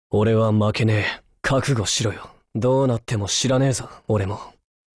俺は負けねえ。覚悟しろよ。どうなっても知らねえぞ、俺も。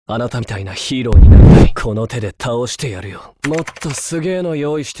あなたみたいなヒーローになりたい。この手で倒してやるよ。もっとすげえの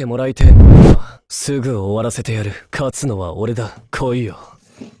用意してもらいてえんだ。すぐ終わらせてやる。勝つのは俺だ。来いよ。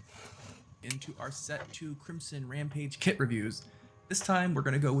Into our set 2 Crimson Rampage kit reviews. This time we're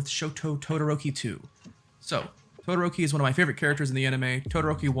going to go with Shoto Todoroki 2. So, Todoroki is one of my favorite characters in the anime.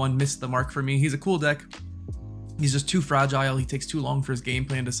 Todoroki 1 missed the mark for me. He's a cool deck. He's just too fragile, he takes too long for his game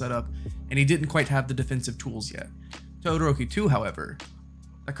plan to set up, and he didn't quite have the defensive tools yet. Todoroki 2, however,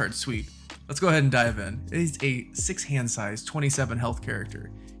 that card's sweet. Let's go ahead and dive in. It is a 6 hand size, 27 health character.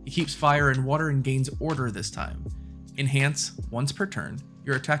 He keeps fire and water and gains order this time. Enhance, once per turn,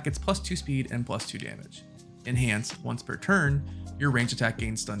 your attack gets +2 speed and +2 damage. Enhance, once per turn, your ranged attack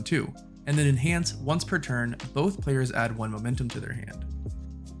gains stun 2. And then enhance, once per turn, both players add 1 momentum to their hand.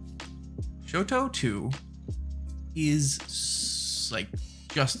 Shoto 2 is like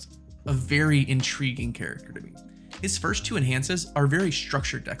just a very intriguing character to me. His first 2 enhances are very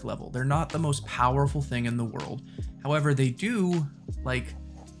structured deck level. They're not the most powerful thing in the world. However, they do like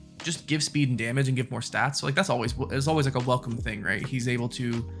just give speed and damage and give more stats. So like that's always like a welcome thing, right? He's able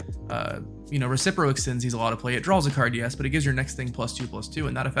to Recipro extends he's a lot of play. It draws a card, yes, but it gives your next thing +2/+2,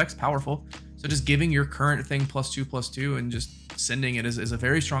 and that effect's powerful. So just giving your current thing +2/+2 and just sending it is a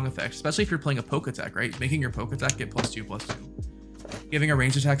very strong effect, especially if you're playing a poke attack, right? Making your poke attack get +2/+2. Giving a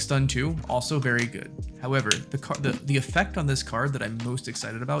range attack stun 2, also very good. However, the effect on this card that I'm most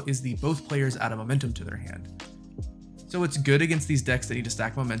excited about is the both players add a momentum to their hand. So it's good against these decks that need to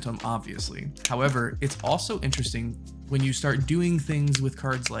stack momentum, obviously. However, it's also interesting when you start doing things with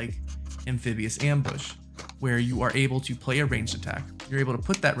cards like Amphibious Ambush, where you are able to play a ranged attack. You're able to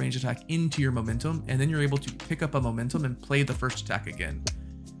put that ranged attack into your momentum, and then you're able to pick up a momentum and play the first attack again.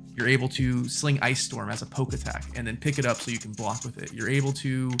 You're able to sling Ice Storm as a poke attack, and then pick it up so you can block with it. You're able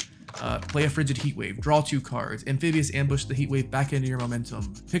to play a Frigid Heatwave, draw 2 cards, Amphibious Ambush the Heatwave back into your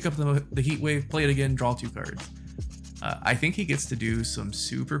momentum, pick up the Heatwave, play it again, draw 2 cards. I think he gets to do some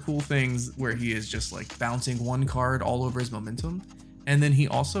super cool things where he is just like bouncing 1 card all over his momentum. And then he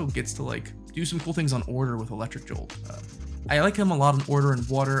also gets to like do some cool things on order with Electric Jolt. I like him a lot on order and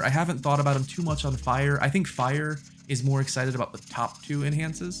water. I haven't thought about him too much on fire. I think fire is more excited about the top 2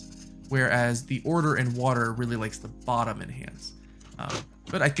 enhances, whereas the order and water really likes the bottom enhance.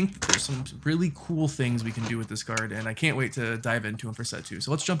 But I think that there's some really cool things we can do with this card, and I can't wait to dive into him for set 2.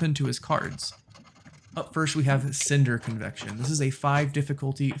 So let's jump into his cards. Up first, we have Cinder Convection. This is a 5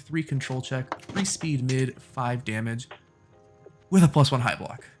 difficulty, 3 control check, 3 speed mid, 5 damage, with a +1 high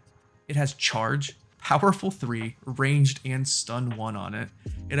block. It has Charge, Powerful 3, Ranged, and Stun 1 on it.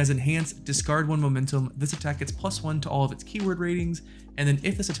 It has Enhance, Discard 1 momentum. This attack gets +1 to all of its keyword ratings, and then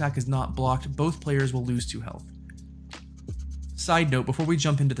if this attack is not blocked, both players will lose 2 health. Side note, before we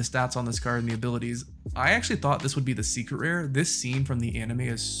jump into the stats on this card and the abilities, I actually thought this would be the secret rare. This scene from the anime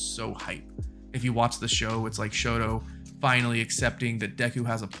is so hype. If you watch the show, it's like Shoto finally accepting that Deku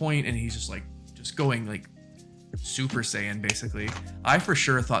has a point, and he's just going like Super Saiyan basically. I for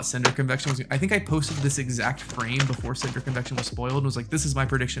sure thought Cinder Convection was. I think I posted this exact frame before Cinder Convection was spoiled and was like, this is my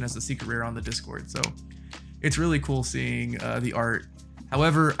prediction as the secret rare on the Discord. So it's really cool seeing the art.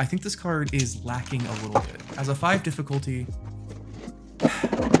 However, I think this card is lacking a little bit. As a 5 difficulty,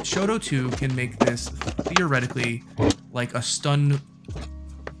 Shoto 2 can make this theoretically like a stun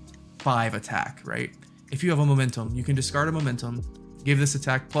 5 attack, right? If you have a momentum, you can discard a momentum, give this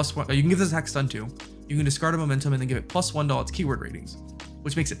attack +1, you can give this attack stun 2, you can discard a momentum and then give it +1 to all its keyword ratings,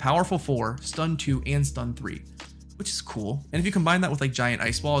 which makes it powerful 4, stun 2, and stun 3, which is cool. And if you combine that with like Giant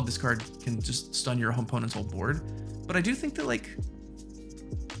Ice Wall, this card can just stun your opponent's whole board. But I do think that like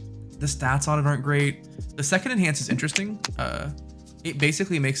the stats on it aren't great. The second enhance is interesting. It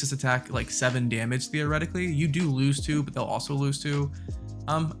basically makes this attack like 7 damage theoretically. You do lose 2, but they'll also lose 2.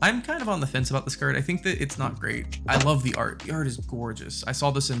 I'm kind of on the fence about this card. I think that it's not great. I love the art. The art is gorgeous. I saw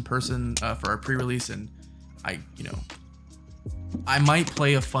this in person for our pre-release, and I might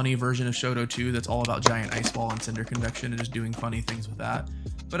play a funny version of Shoto 2 that's all about Giant Ice Ball and Cinder Convection and just doing funny things with that.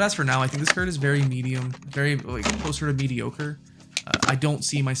 But as for now, I think this card is very medium, very like closer to mediocre. I don't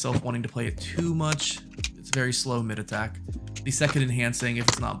see myself wanting to play it too much. It's very slow mid attack. The second enhancing, if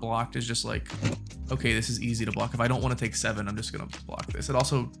it's not blocked, is just like, okay, this is easy to block. If I don't want to take 7, I'm just going to block this. It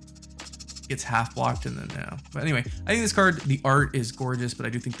also gets half blocked and then, yeah. But anyway, I think this card, the art is gorgeous, but I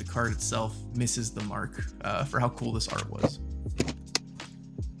do think the card itself misses the mark for how cool this art was.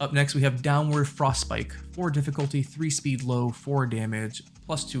 Up next, we have Downward Frostspike, 4 difficulty, 3 speed low, 4 damage,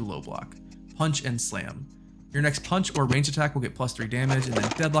 +2 low block, punch and slam. Your next punch or range attack will get +3 damage, and then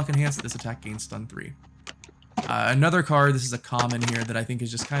deadlock enhanced, this attack gains stun 3. Another card, this is a common here that I think is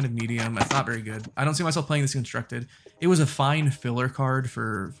just kind of medium. It's not very good. I don't see myself playing this constructed. It was a fine filler card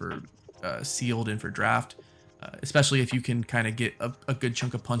for sealed and for draft, especially if you can kind of get a good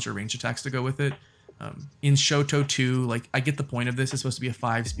chunk of punch or range attacks to go with it. In Shoto 2, like, I get the point of this. It's supposed to be a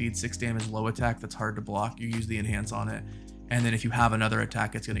 5 speed, 6 damage low attack that's hard to block. You use the enhance on it, and then if you have another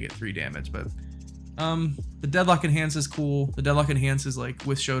attack, it's going to get 3 damage. But the Deadlock Enhance is cool. The Deadlock Enhance is like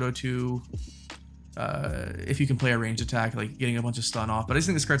with Shoto 2, if you can play a range attack, like getting a bunch of stun off. But I just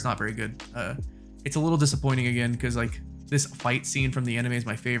think this card's not very good. It's a little disappointing again, because like this fight scene from the anime is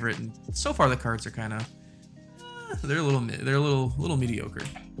my favorite, and so far the cards are kind of they're a little mediocre.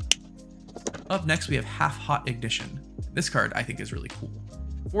 Up next we have Half Hot Ignition. This card I think is really cool.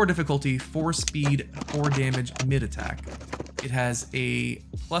 4 difficulty, 4 speed, 4 damage mid attack. It has a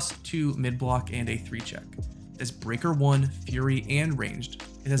 +2 mid block and a 3 check. It has Breaker 1, Fury, and Ranged.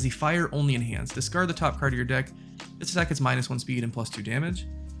 It has the Fire Only Enhance. Discard the top card of your deck. This attack is -1 speed and +2 damage.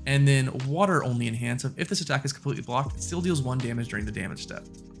 And then Water Only Enhance. If this attack is completely blocked, it still deals 1 damage during the damage step.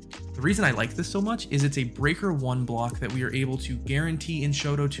 The reason I like this so much is it's a Breaker 1 block that we are able to guarantee in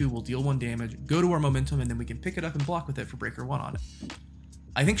Shoto 2 will deal 1 damage, go to our momentum, and then we can pick it up and block with it for Breaker 1 on it.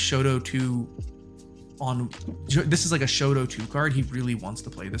 I think Shoto 2 this is like a Shoto 2 card. He really wants to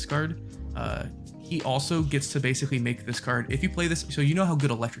play this card. He also gets to basically make this card, if you play this, so you know how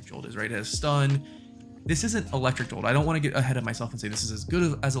good Electric Jolt is, right? It has stun. This isn't Electric Jolt. I don't want to get ahead of myself and say this is as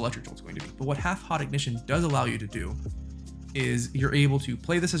good as Electric Jolt's going to be. But what Half Hot Ignition does allow you to do is you're able to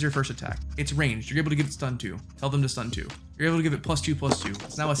play this as your first attack. It's ranged. You're able to give it stun 2. Tell them to stun 2. You're able to give it +2/+2.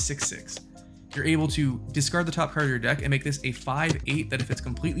 It's now a 6/6. You're able to discard the top card of your deck and make this a 5/8 that if it's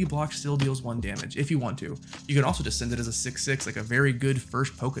completely blocked still deals 1 damage if you want to. You can also just send it as a 6/6, like a very good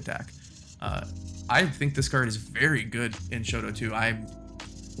first poke attack. I think this card is very good in Shoto 2. I'm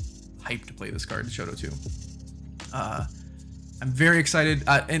hyped to play this card in Shoto 2. I'm very excited.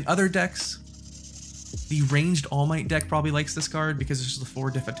 In other decks, the ranged All Might deck probably likes this card because it's just a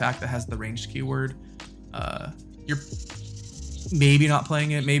 4 diff attack that has the ranged keyword. You're maybe not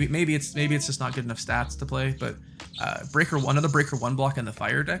playing it. Maybe it's just not good enough stats to play. But another Breaker 1 block in the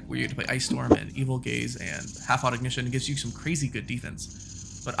Fire deck where you get to play Ice Storm and Evil Gaze and Half Hot Ignition gives you some crazy good defense.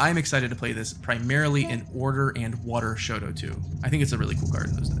 But I'm excited to play this primarily in Order and Water Shoto 2. I think it's a really cool card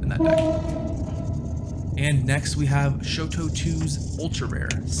in that deck. And next we have Shoto 2's Ultra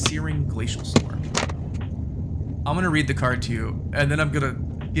Rare, Searing Glacial Storm. I'm going to read the card to you, and then I'm going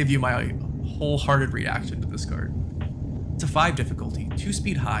to give you my wholehearted reaction to this card. It's a 5 difficulty, 2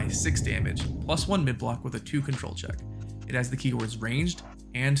 speed high, 6 damage, +1 mid block with a 2 control check. It has the keywords Ranged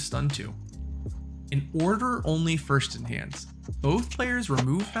and Stun 2. In Order Only First Enhance, both players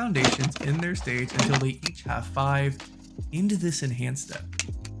remove foundations in their stage until they each have 5 into this enhanced step.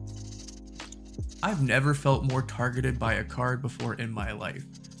 I've never felt more targeted by a card before in my life.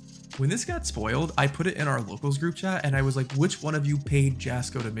 When this got spoiled, I put it in our locals group chat and I was like, which one of you paid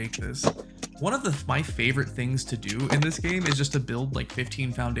Jasko to make this? One of my favorite things to do in this game is just to build like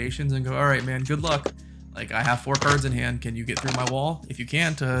 15 foundations and go, all right, man, good luck. Like, I have 4 cards in hand. Can you get through my wall? If you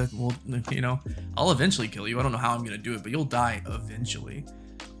can't, well, you know, I'll eventually kill you. I don't know how I'm going to do it, but you'll die eventually.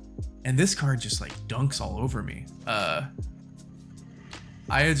 And this card just like dunks all over me.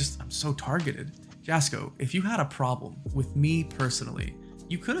 I'm so targeted. Jasko, if you had a problem with me personally,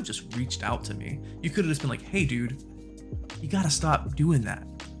 you could have just reached out to me. You could have just been like, hey dude, you got to stop doing that.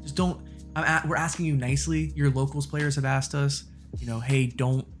 Just don't, we're asking you nicely. Your locals players have asked us, you know, hey,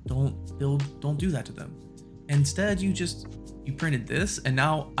 don't do that to them. Instead, you printed this, and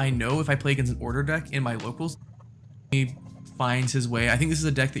now I know if I play against an Order deck in my locals, he finds his way. I think this is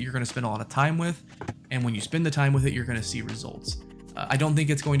a deck that you're going to spend a lot of time with, and when you spend the time with it, you're going to see results. I don't think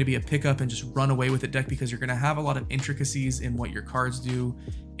it's going to be a pickup and just run away with it deck because you're going to have a lot of intricacies in what your cards do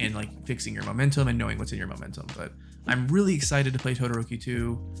and like fixing your momentum and knowing what's in your momentum. But I'm really excited to play Todoroki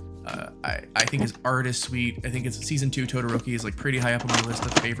 2. I think his art is sweet. I think it's Season 2 Todoroki is like pretty high up on my list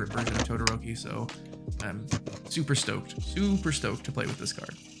of favorite version of Todoroki, so I'm super stoked to play with this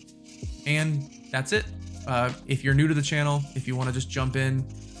card. And that's it. If you're new to the channel, if you want to just jump in,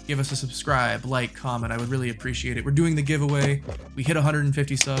 give us a subscribe, like, comment. I would really appreciate it. We're doing the giveaway. We hit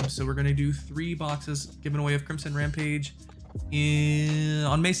 150 subs, so we're going to do 3 boxes given away of Crimson Rampage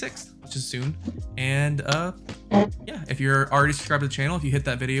on May 6th, which is soon. And yeah, if you're already subscribed to the channel, if you hit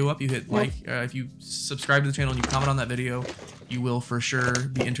that video up, you hit like, if you subscribe to the channel and you comment on that video, you will for sure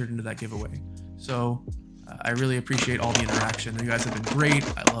be entered into that giveaway. So I really appreciate all the interaction. You guys have been great.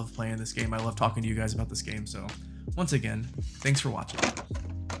 I love playing this game. I love talking to you guys about this game. So once again, thanks for watching.